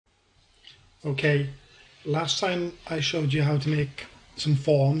Okay, last time I showed you how to make some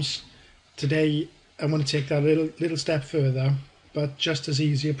forms. Today I want to take that a little step further, but just as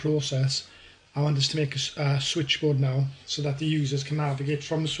easy a process. I want us to make a switchboard now so that the users can navigate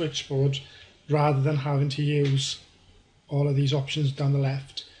from the switchboard rather than having to use all of these options down the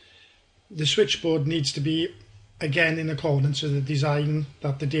left. The switchboard needs to be again in accordance with the design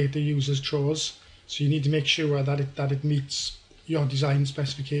that the data users chose, so you need to make sure that it meets your design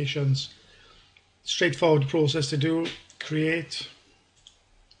specifications. Straightforward process to do: create,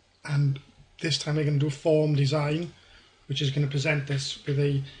 and this time we're going to do form design, which is going to present us with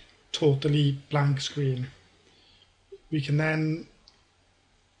a totally blank screen. We can then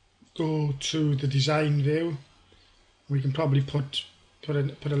go to the design view. We can probably put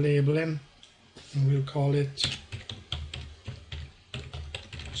a label in, and we'll call it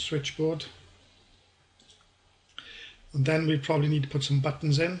switchboard. And then we probably need to put some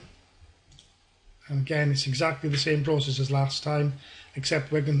buttons in. And again, it's exactly the same process as last time,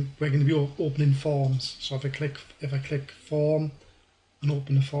 except we're going to be opening forms. So if I click form and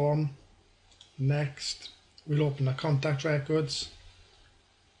open the form, next we'll open the contact records,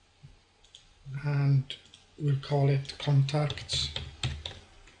 and we'll call it contacts.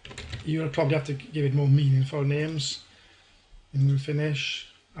 You'll probably have to give it more meaningful names, and we'll finish.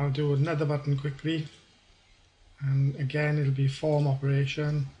 I'll do another button quickly, and again it'll be form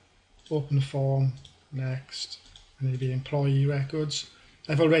operation. Open the form, next, and it'll be employee records.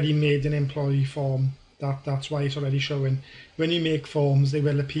 I've already made an employee form, that's why it's already showing. When you make forms, they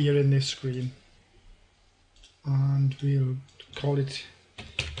will appear in this screen, and we'll call it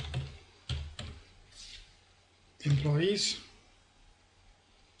employees.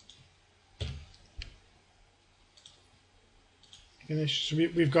 Finish. So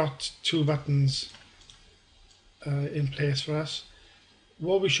we've got two buttons in place for us.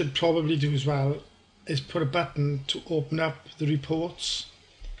 What we should probably do as well is put a button to open up the reports.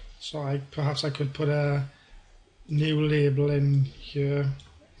 So perhaps I could put a new label in here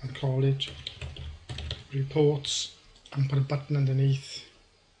and call it reports, and put a button underneath.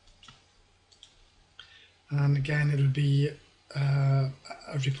 And again, it'll be a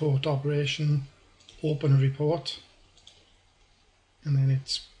report operation, open a report, and then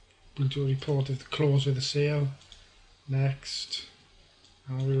we'll do a report of the close with the sale. Next.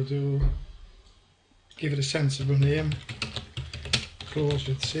 And we'll give it a sensible name, close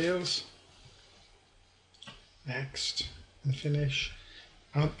with sales, next, and finish.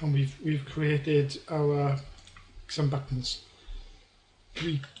 And we've created some buttons.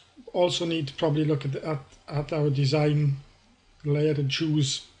 We also need to probably look at our design layer and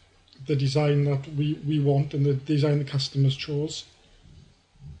choose the design that we want and the design the customers chose.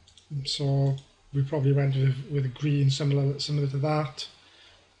 So we probably went with a green similar to that.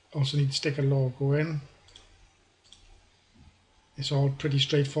 Also need to stick a logo in. It's all pretty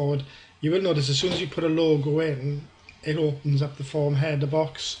straightforward. You will notice as soon as you put a logo in, it opens up the form header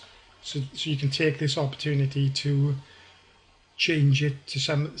box, so you can take this opportunity to change it to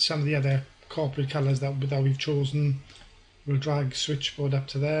some of the other corporate colours that we've chosen. We'll drag switchboard up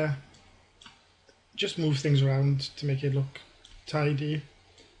to there. Just move things around to make it look tidy.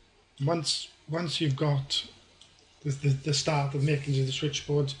 Once you've got the start of making the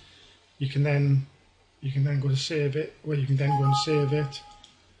switchboard, you can then go to save it, or you can then go and save it.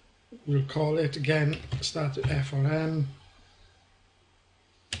 We'll call it again start at FRN,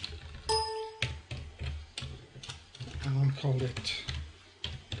 and I'll call it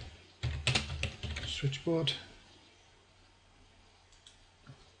switchboard.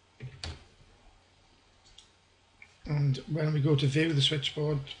 And when we go to view the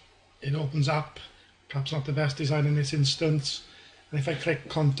switchboard, it opens up. Perhaps not the best design in this instance. And if I click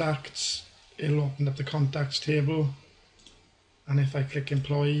contacts, it'll open up the contacts table. And if I click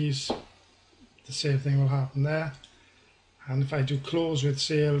employees, the same thing will happen there. And if I do close with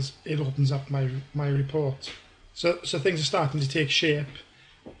sales, it opens up my report. So things are starting to take shape.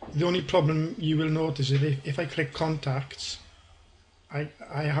 The only problem you will notice is if I click contacts, I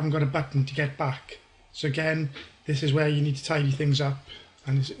haven't got a button to get back. So again, this is where you need to tidy things up,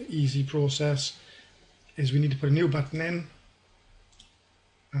 and it's an easy process. Is we need to put a new button in,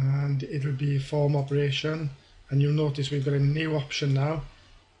 and it'll be form operation, and you'll notice we've got a new option now.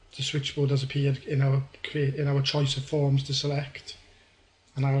 The switchboard has appeared in our choice of forms to select,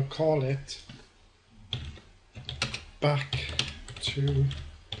 and I'll call it back to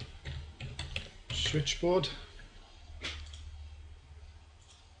switchboard.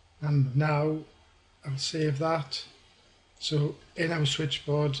 And now I'll save that. So in our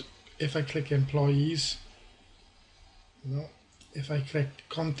switchboard, if I click employees, if I click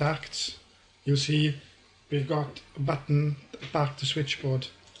contacts, you'll see we've got a button back to switchboard,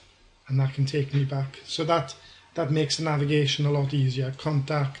 and that can take me back. So that makes the navigation a lot easier.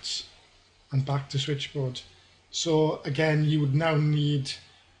 Contacts and back to switchboard. So again, you would now need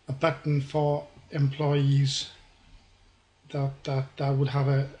a button for employees that would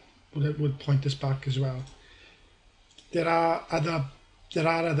have would point us back as well. There are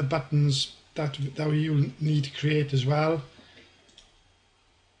other buttons that you need to create as well,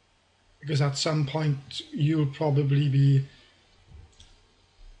 because at some point you'll probably be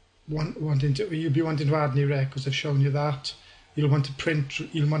wanting to add new records. I've shown you that. You'll want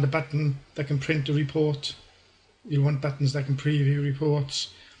a button that can print a report. You'll want buttons that can preview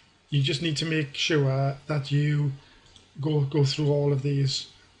reports. You just need to make sure that you go through all of these.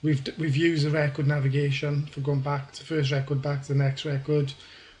 We've used the record navigation for going back to the first record, back to the next record.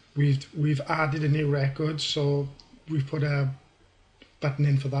 We've added a new record, so we've put a button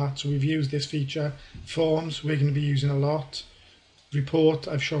in for that. So we've used this feature. Forms we're going to be using a lot. Report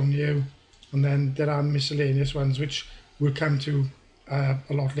I've shown you, and then there are miscellaneous ones which we'll come to a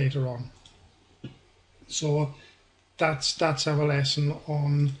lot later on. So that's our lesson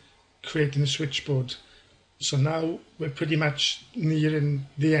on creating a switchboard. So now we're pretty much nearing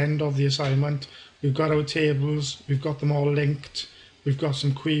the end of the assignment. We've got our tables, we've got them all linked, we've got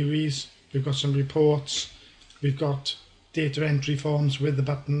some queries, we've got some reports, we've got data entry forms with the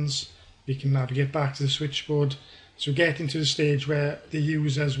buttons. We can navigate back to the switchboard. So getting to the stage where the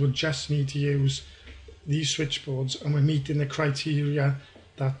users would just need to use these switchboards, and we're meeting the criteria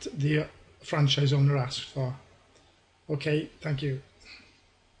that the franchise owner asked for. Okay, thank you.